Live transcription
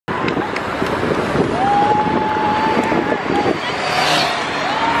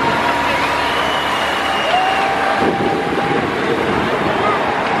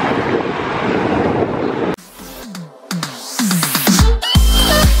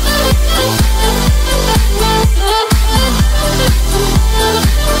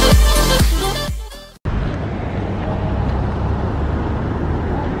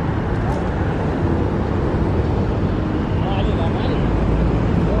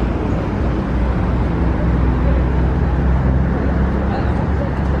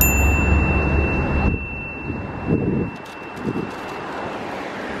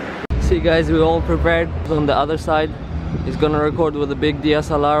guys, we're all prepared. On the other side, he's gonna record with a big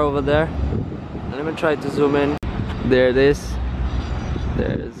DSLR over there. And let me try to zoom in. There it is.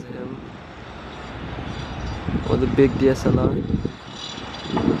 There's him with a big DSLR.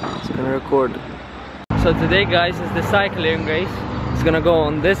 He's gonna record. So today, guys, is the cycling race. It's gonna go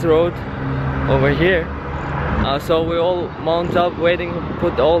on this road over here. So we all mount up, waiting to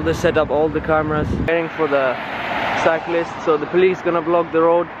put all the setup, all the cameras, waiting for the cyclists. So the police gonna block the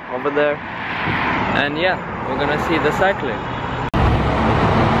road over there, and yeah, we're gonna see the cycling.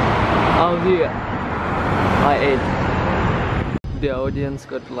 Out here, I8. The audience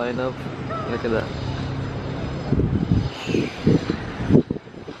got lined up. Look at that.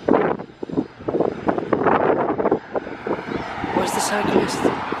 Where's the cyclist?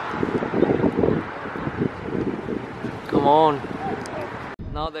 Come on.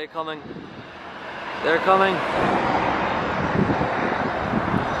 Now they're coming. They're coming.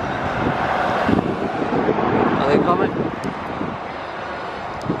 Are they coming?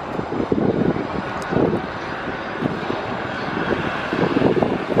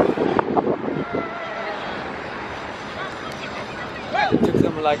 It took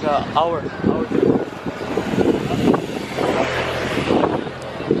them like an hour.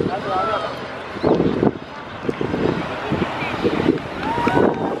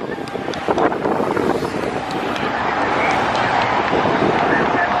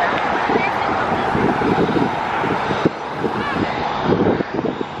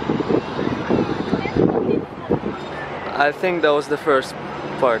 I think that was the first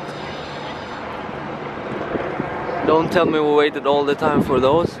part. Don't tell me we waited all the time for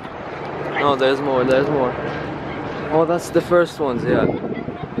those. No, there's more, there's more. Oh, that's the first ones, yeah.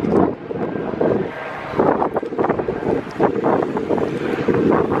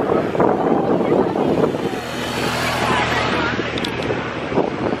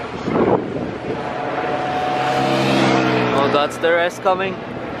 Oh, that's the rest coming.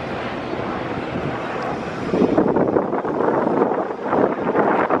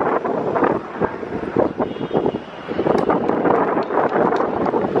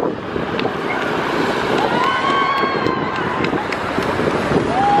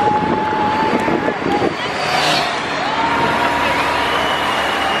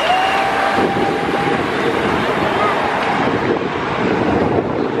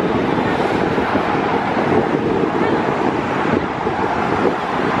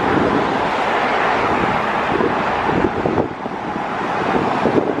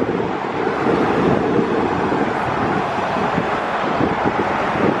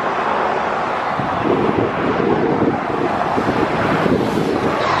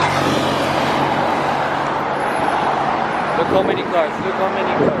 Look how many cars, look how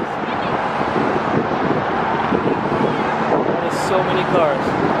many cars. There's so many cars,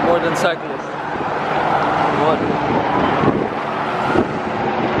 more than cyclists. What?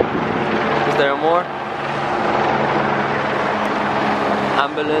 Is there more?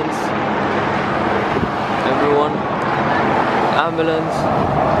 Ambulance. Everyone. Ambulance.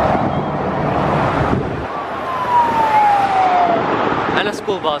 And a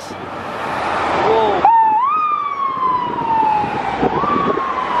school bus. Whoa.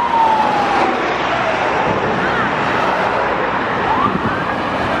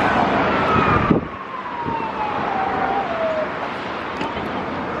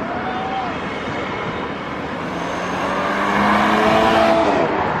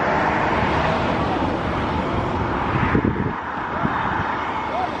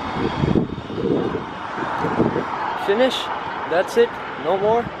 Finish? That's it? No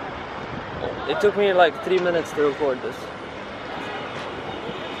more? It took me like 3 minutes to record this.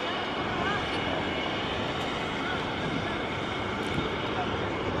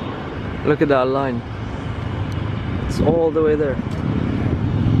 Look at that line. It's all the way there.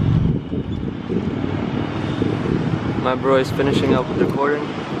 My bro is finishing up recording.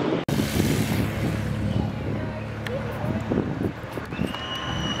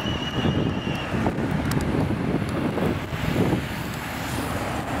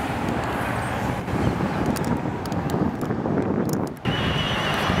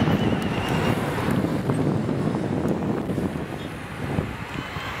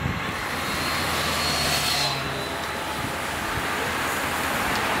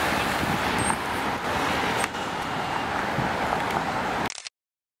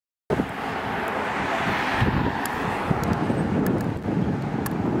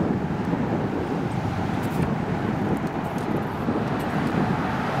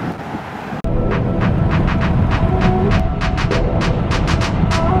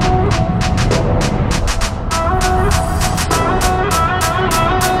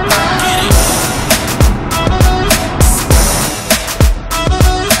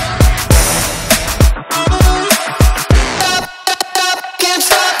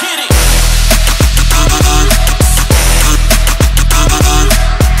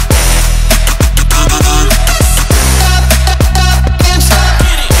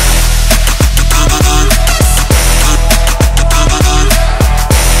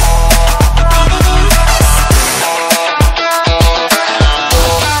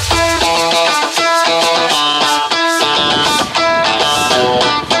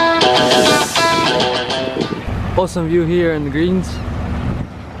 awesome view here in the greens.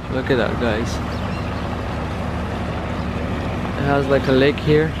 Look at that, guys. It has like a lake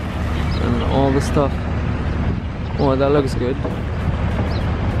here and all the stuff. Oh, that looks good.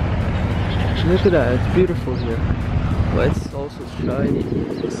 Look at that, it's beautiful here. But it's also shiny,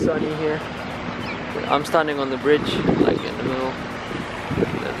 it's sunny here. I'm standing on the bridge, like in the middle.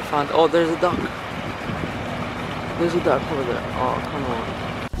 There's a fountain. Oh, there's a duck. There's a duck over there. Oh, come on.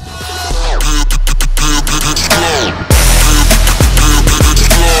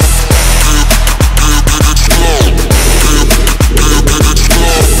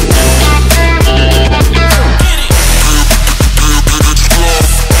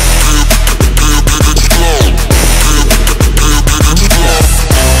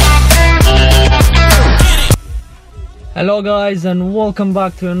 Hello guys, and welcome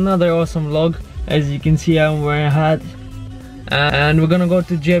back to another awesome vlog. As you can see, I'm wearing a hat and we're gonna go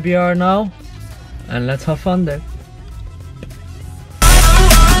to JBR now and let's have fun there.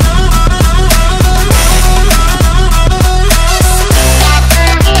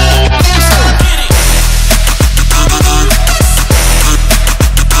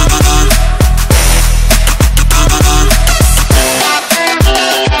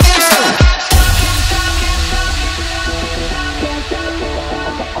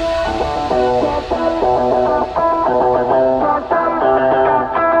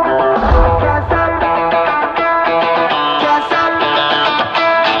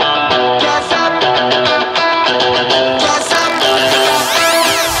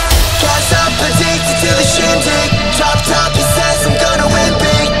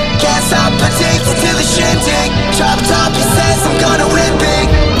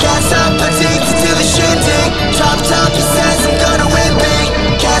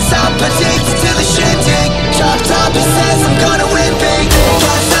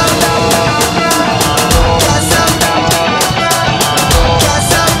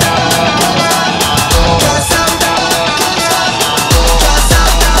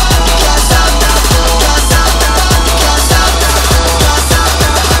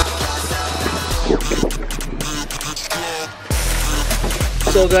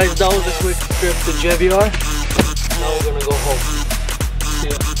 So guys, that was a quick trip to JBR. Now we're gonna go home.